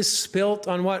of ink is spilt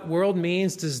on what world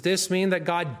means. Does this mean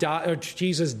that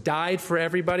Jesus died for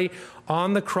everybody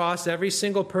on the cross, every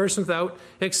single person without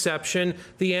exception?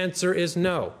 The answer is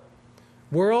no.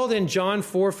 World in John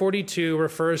 4:42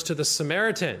 refers to the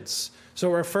Samaritans.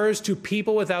 So it refers to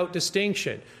people without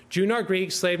distinction. Jew nor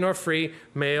Greek, slave nor free,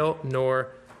 male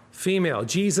nor female.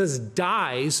 Jesus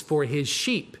dies for his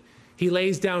sheep. He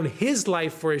lays down his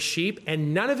life for his sheep,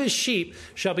 and none of his sheep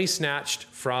shall be snatched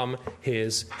from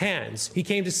his hands. He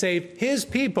came to save his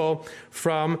people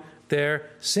from their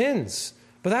sins.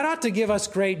 But that ought to give us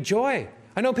great joy.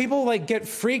 I know people get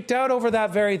freaked out over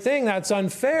that very thing. That's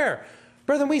unfair.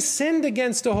 Brethren, we sinned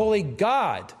against a holy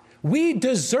God. We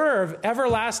deserve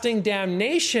everlasting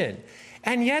damnation.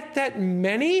 And yet that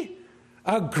many,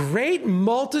 a great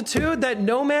multitude that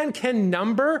no man can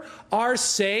number, are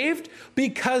saved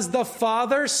because the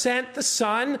Father sent the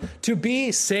Son to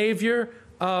be Savior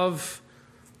of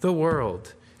the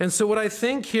world. And so what I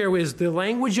think here is the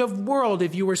language of world.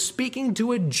 If you were speaking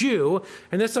to a Jew,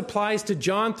 and this applies to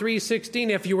John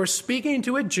 3:16, if you were speaking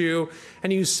to a Jew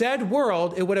and you said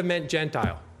world, it would have meant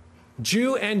Gentile.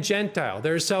 Jew and Gentile.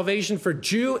 There is salvation for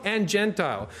Jew and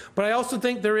Gentile. But I also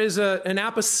think there is an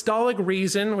apostolic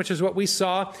reason, which is what we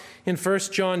saw in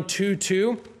 1 John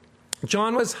 2:2.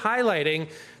 John was highlighting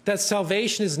that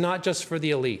salvation is not just for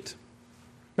the elite.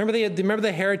 Remember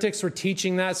the heretics were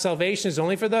teaching that salvation is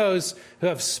only for those who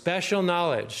have special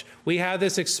knowledge. We have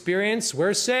this experience,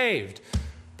 we're saved.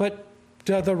 But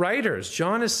the writers,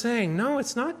 John is saying, no,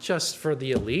 it's not just for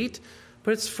the elite,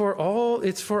 but it's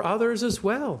for others as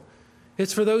well.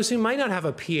 It's for those who might not have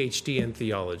a PhD in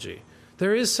theology.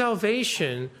 There is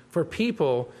salvation for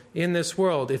people in this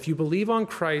world. If you believe on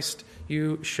Christ,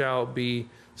 you shall be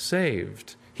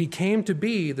saved. He came to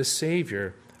be the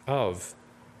Savior of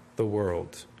the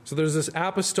world. So there's this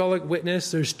apostolic witness.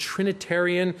 There's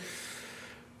Trinitarian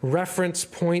reference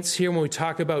points here when we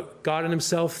talk about God in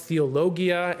himself,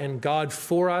 theologia, and God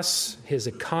for us, his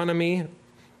economy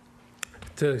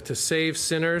to save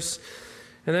sinners.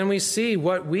 And then we see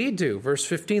what we do. Verse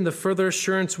 15, the further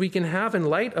assurance we can have in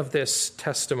light of this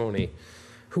testimony.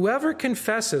 Whoever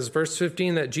confesses, verse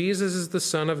 15, that Jesus is the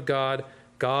Son of God,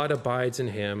 God abides in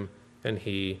him, and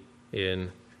he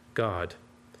in God.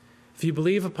 If you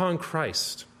believe upon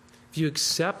Christ, if you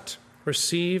accept,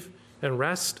 receive, and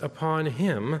rest upon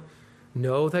him,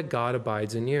 know that God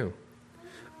abides in you.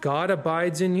 God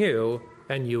abides in you,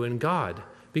 and you in God,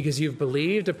 because you've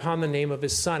believed upon the name of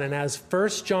his Son. And as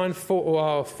 1 John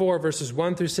 4 verses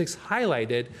 1 through 6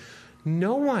 highlighted,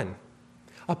 no one,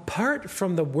 apart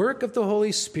from the work of the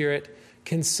Holy Spirit,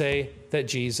 can say that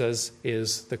Jesus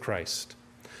is the Christ.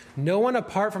 No one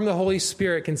apart from the Holy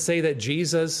Spirit can say that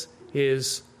Jesus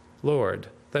is Lord.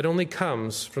 That only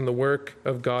comes from the work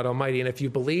of God Almighty. And if you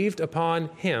believed upon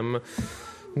him,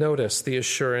 notice the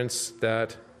assurance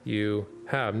that you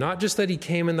have. Not just that he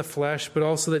came in the flesh, but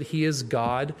also that he is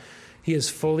God. He is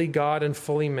fully God and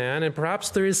fully man. And perhaps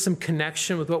there is some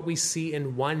connection with what we see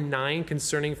in 1:9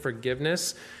 concerning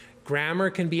forgiveness. Grammar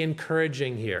can be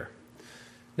encouraging here.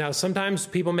 Now, sometimes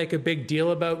people make a big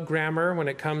deal about grammar when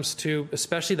it comes to,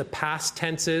 especially the past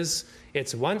tenses.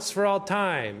 It's once for all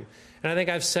time. And I think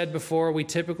I've said before, we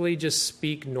typically just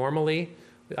speak normally.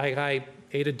 I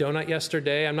ate a donut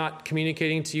yesterday. I'm not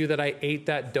communicating to you that I ate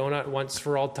that donut once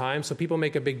for all time, so people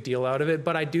make a big deal out of it,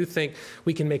 but I do think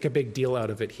we can make a big deal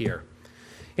out of it here.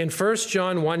 In 1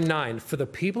 John 1:9, for the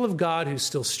people of God who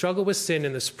still struggle with sin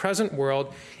in this present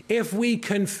world, if we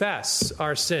confess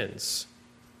our sins,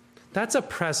 that's a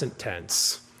present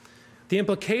tense. The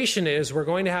implication is we're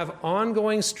going to have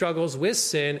ongoing struggles with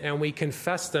sin, and we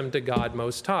confess them to God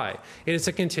Most High. It is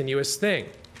a continuous thing.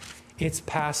 It's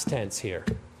past tense here.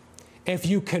 If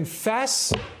you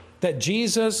confess that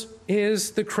Jesus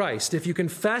is the Christ, if you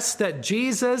confess that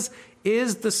Jesus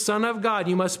is the Son of God,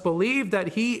 you must believe that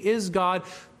he is God.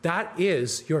 That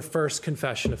is your first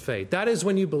confession of faith. That is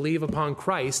when you believe upon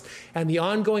Christ and the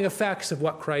ongoing effects of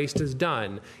what Christ has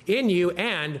done in you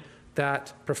and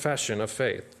that profession of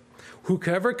faith.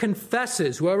 Whoever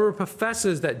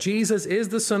professes that Jesus is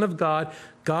the Son of God,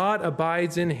 God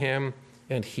abides in him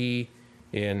and he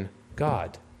in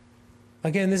God.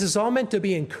 Again, this is all meant to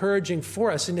be encouraging for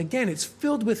us. And again, it's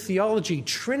filled with theology,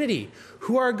 Trinity,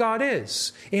 who our God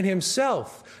is in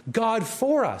himself, God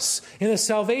for us, in the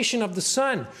salvation of the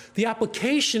Son, the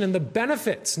application and the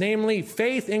benefits, namely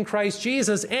faith in Christ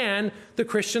Jesus and the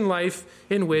Christian life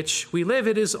in which we live.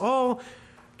 It is all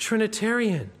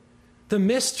Trinitarian. The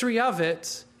mystery of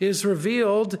it is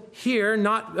revealed here,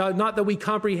 not that we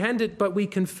comprehend it, but we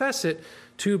confess it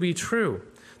to be true.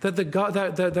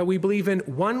 That we believe in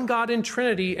one God in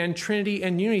Trinity and Trinity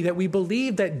and unity, that we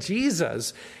believe that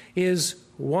Jesus is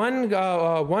one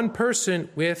person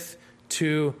with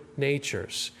two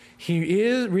natures.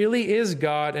 He really is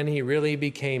God and he really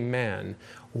became man.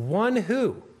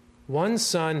 One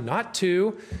Son, not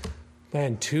two,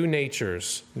 and two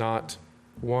natures, not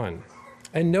one.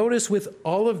 And notice with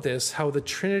all of this how the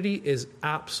Trinity is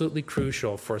absolutely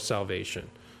crucial for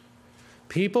salvation.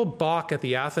 People balk at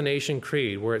the Athanasian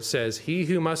Creed, where it says, "He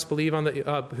who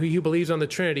believes on the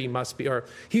Trinity must be, or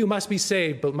he who must be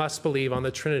saved, but must believe on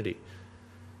the Trinity."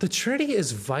 The Trinity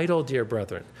is vital, dear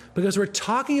brethren, because we're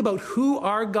talking about who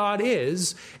our God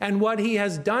is and what he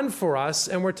has done for us,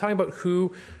 and we're talking about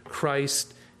who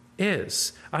Christ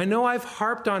is. I know I've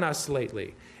harped on us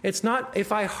lately. It's not,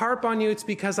 if I harp on you, it's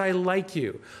because I like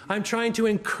you. I'm trying to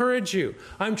encourage you.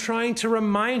 I'm trying to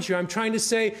remind you. I'm trying to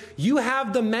say, you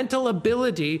have the mental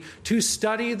ability to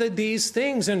study these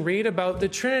things and read about the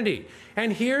Trinity.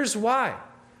 And here's why.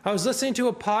 I was listening to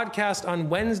a podcast on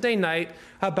Wednesday night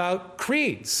about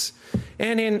creeds.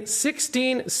 And in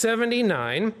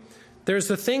 1679, there's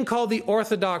a thing called the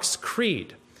Orthodox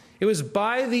Creed. It was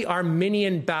by the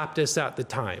Arminian Baptists at the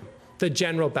time. The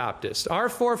General Baptist. Our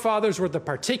forefathers were the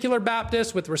particular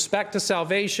Baptists with respect to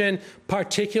salvation,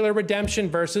 particular redemption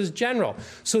versus general.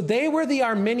 So they were the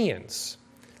Arminians.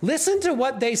 Listen to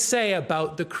what they say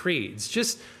about the creeds.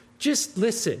 Just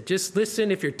listen. Just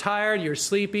listen. If you're tired, you're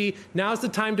sleepy, now's the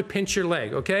time to pinch your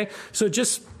leg, okay? So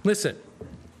just listen.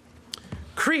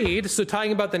 Creed, so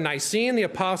talking about the Nicene, the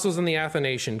Apostles, and the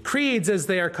Athanasian. Creeds, as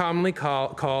they are commonly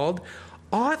called,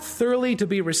 ought thoroughly to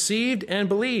be received and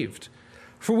believed.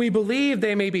 For we believe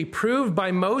they may be proved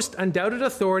by most undoubted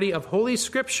authority of Holy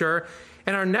Scripture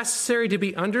and are necessary to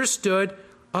be understood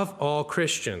of all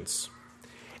Christians,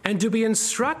 and to be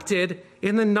instructed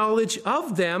in the knowledge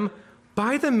of them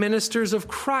by the ministers of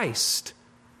Christ,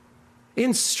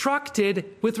 instructed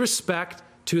with respect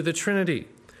to the Trinity,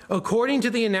 according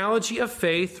to the analogy of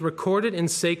faith recorded in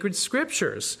sacred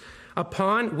Scriptures,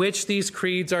 upon which these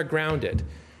creeds are grounded.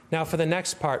 Now for the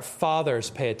next part,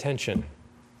 fathers, pay attention.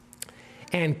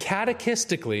 And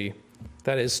catechistically,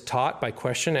 that is taught by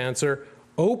question and answer,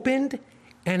 opened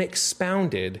and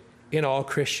expounded in all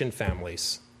Christian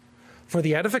families, for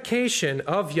the edification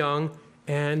of young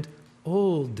and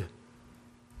old.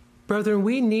 Brethren,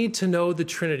 we need to know the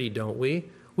Trinity, don't we?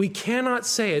 We cannot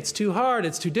say it's too hard,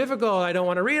 it's too difficult, I don't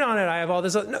want to read on it, I have all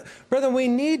this. No, brethren, we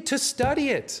need to study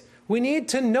it. We need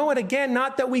to know it again,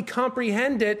 not that we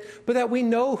comprehend it, but that we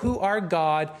know who our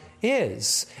God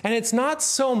is. And it's not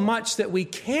so much that we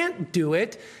can't do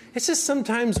it, it's just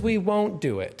sometimes we won't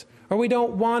do it, or we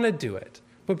don't want to do it.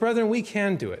 But brethren, we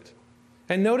can do it.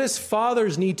 And notice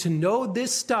fathers need to know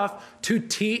this stuff to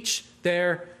teach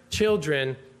their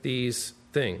children these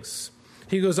things.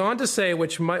 He goes on to say,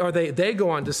 they go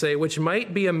on to say, which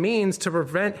might be a means to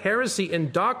prevent heresy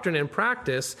in doctrine and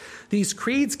practice, these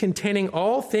creeds containing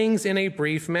all things in a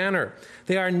brief manner.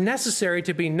 They are necessary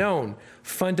to be known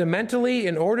fundamentally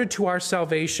in order to our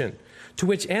salvation, to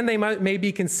which end they may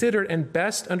be considered and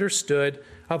best understood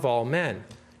of all men.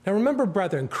 Now remember,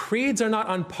 brethren, creeds are not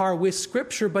on par with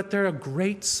Scripture, but they're a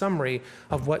great summary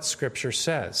of what Scripture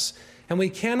says. And we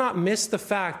cannot miss the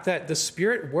fact that the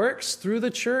Spirit works through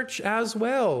the church as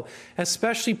well,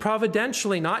 especially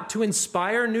providentially, not to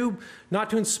inspire new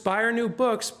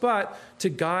books, but to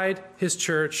guide his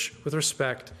church with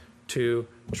respect to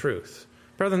truth.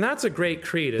 Brethren, that's a great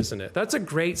creed, isn't it? That's a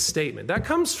great statement. That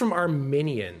comes from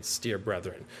Arminians, dear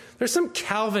brethren. There's some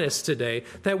Calvinists today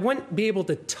that wouldn't be able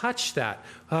to touch that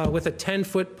with a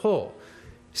 10-foot pole.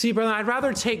 See, brother, I'd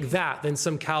rather take that than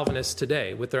some Calvinists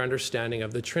today with their understanding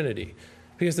of the Trinity,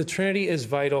 because the Trinity is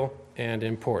vital and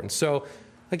important. So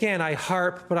again, I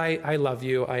harp, but I love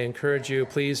you. I encourage you.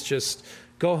 Please just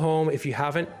go home. If you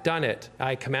haven't done it,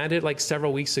 I commanded like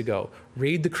several weeks ago.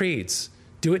 Read the creeds.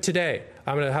 Do it today.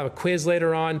 I'm going to have a quiz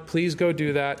later on. Please go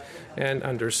do that and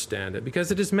understand it,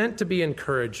 because it is meant to be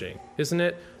encouraging, isn't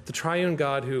it? The triune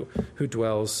God who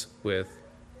dwells with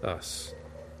us.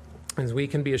 And we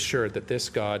can be assured that this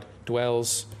God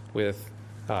dwells with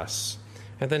us.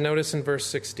 And then notice in verse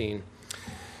 16,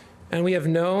 and we have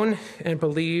known and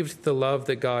believed the love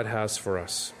that God has for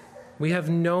us. We have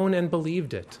known and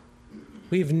believed it.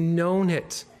 We've known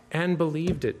it and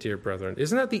believed it, dear brethren.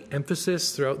 Isn't that the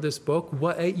emphasis throughout this book?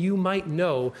 What you might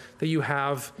know that you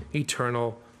have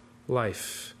eternal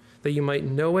life, that you might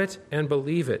know it and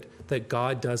believe it, that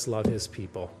God does love his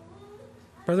people.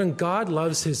 Brethren, God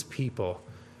loves his people.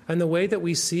 And the way that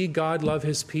we see God love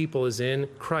his people is in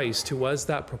Christ, who was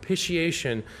that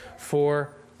propitiation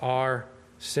for our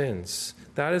sins.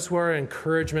 That is where our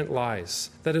encouragement lies.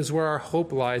 That is where our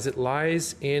hope lies. It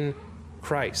lies in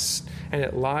Christ, and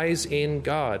it lies in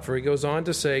God. For he goes on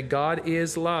to say, God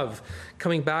is love.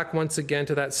 Coming back once again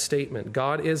to that statement,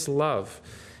 God is love,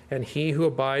 and he who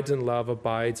abides in love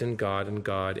abides in God, and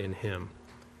God in him.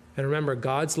 And remember,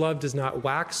 God's love does not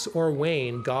wax or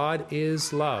wane. God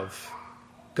is love.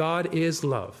 God is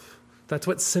love. That's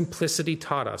what simplicity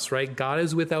taught us, right? God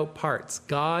is without parts.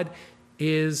 God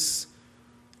is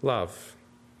love,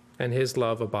 and his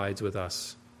love abides with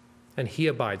us, and he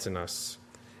abides in us.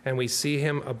 And we see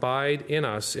him abide in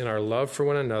us in our love for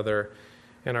one another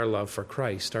and our love for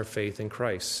Christ, our faith in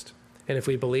Christ. And if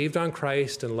we believed on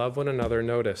Christ and love one another,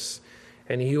 notice,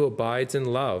 and he who abides in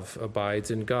love abides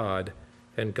in God,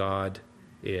 and God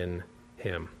in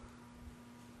him.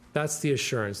 That's the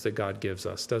assurance that God gives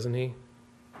us, doesn't he?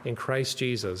 In Christ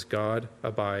Jesus, God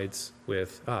abides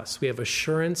with us. We have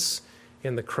assurance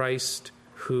in the Christ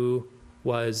who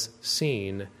was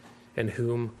seen and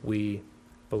whom we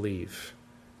believe.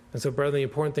 And so, brethren, the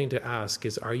important thing to ask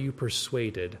is, are you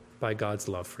persuaded by God's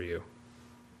love for you?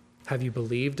 Have you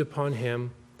believed upon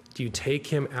him? Do you take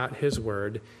him at his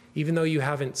word? Even though you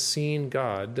haven't seen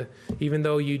God, even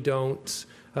though you don't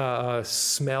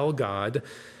smell God,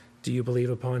 do you believe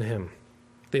upon him?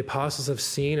 The apostles have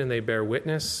seen and they bear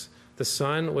witness. The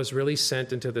Son was really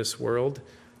sent into this world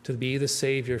to be the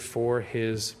Savior for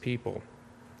his people.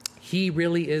 He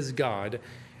really is God,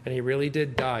 and he really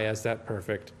did die as that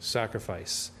perfect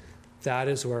sacrifice. That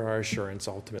is where our assurance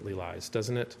ultimately lies,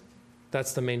 doesn't it?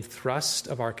 That's the main thrust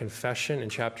of our confession in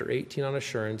chapter 18 on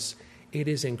assurance. It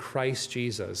is in Christ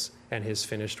Jesus and his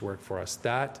finished work for us.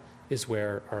 That is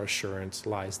where our assurance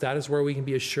lies. That is where we can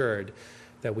be assured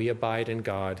that we abide in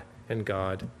God and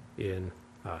God in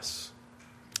us.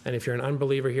 And if you're an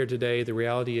unbeliever here today, the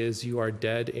reality is you are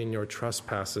dead in your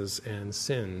trespasses and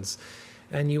sins,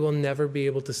 and you will never be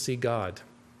able to see God.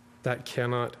 That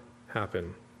cannot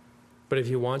happen. But if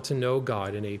you want to know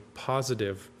God in a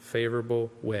positive,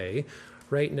 favorable way,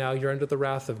 right now you're under the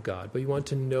wrath of God, but you want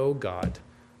to know God,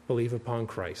 believe upon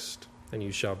Christ, and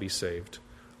you shall be saved.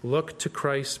 Look to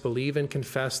Christ, believe and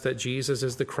confess that Jesus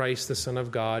is the Christ, the Son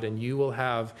of God, and you will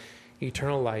have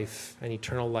eternal life and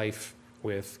eternal life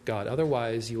with God.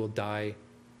 Otherwise, you will die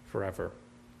forever.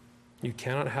 You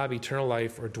cannot have eternal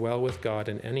life or dwell with God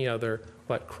in any other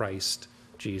but Christ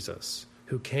Jesus,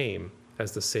 who came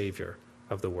as the Savior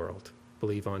of the world.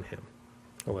 Believe on him.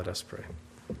 Well, let us pray.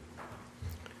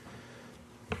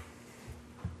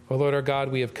 O Lord our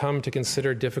God, we have come to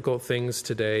consider difficult things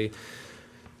today,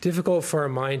 difficult for our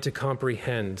mind to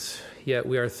comprehend, yet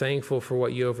we are thankful for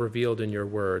what you have revealed in your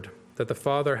word, that the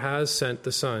Father has sent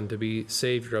the Son to be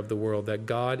Savior of the world, that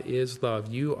God is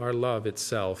love. You are love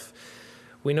itself.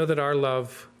 We know that our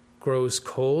love grows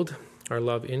cold, our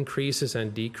love increases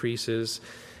and decreases,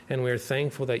 and we are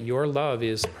thankful that your love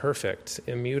is perfect,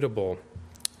 immutable.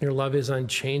 Your love is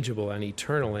unchangeable and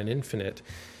eternal and infinite.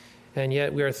 And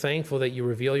yet we are thankful that you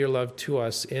reveal your love to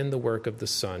us in the work of the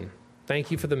Son.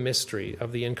 Thank you for the mystery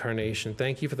of the incarnation.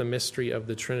 Thank you for the mystery of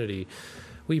the Trinity.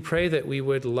 We pray that we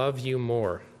would love you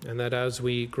more, and that as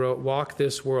we walk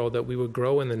this world, that we would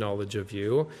grow in the knowledge of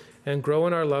you and grow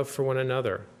in our love for one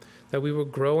another, that we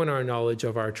would grow in our knowledge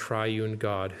of our triune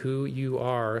God, who you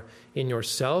are in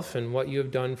yourself and what you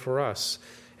have done for us.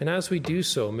 And as we do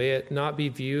so, may it not be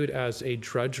viewed as a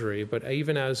drudgery, but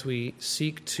even as we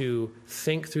seek to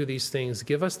think through these things,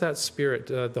 give us that Spirit,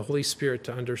 the Holy Spirit,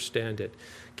 to understand it.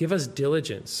 Give us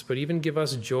diligence, but even give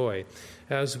us joy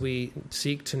as we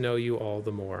seek to know you all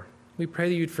the more. We pray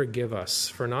that you'd forgive us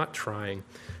for not trying.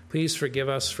 Please forgive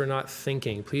us for not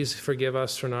thinking. Please forgive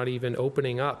us for not even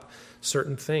opening up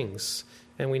certain things.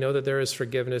 And we know that there is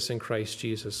forgiveness in Christ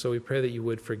Jesus, so we pray that you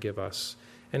would forgive us.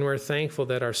 And we're thankful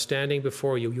that our standing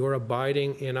before you, your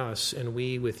abiding in us and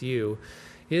we with you,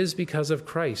 is because of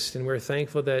Christ. And we're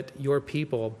thankful that your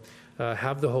people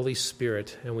have the Holy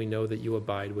Spirit, and we know that you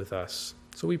abide with us.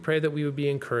 So we pray that we would be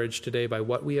encouraged today by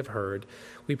what we have heard.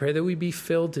 We pray that we be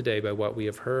filled today by what we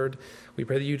have heard. We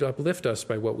pray that you'd uplift us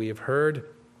by what we have heard.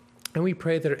 And we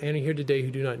pray that any here today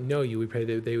who do not know you, we pray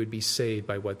that they would be saved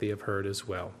by what they have heard as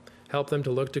well. Help them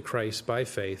to look to Christ by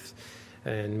faith,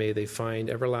 and may they find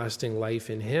everlasting life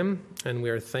in him. And we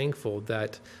are thankful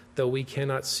that though we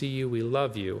cannot see you, we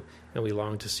love you, and we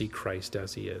long to see Christ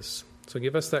as he is. So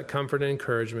give us that comfort and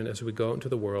encouragement as we go out into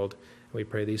the world, and we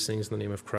pray these things in the name of Christ.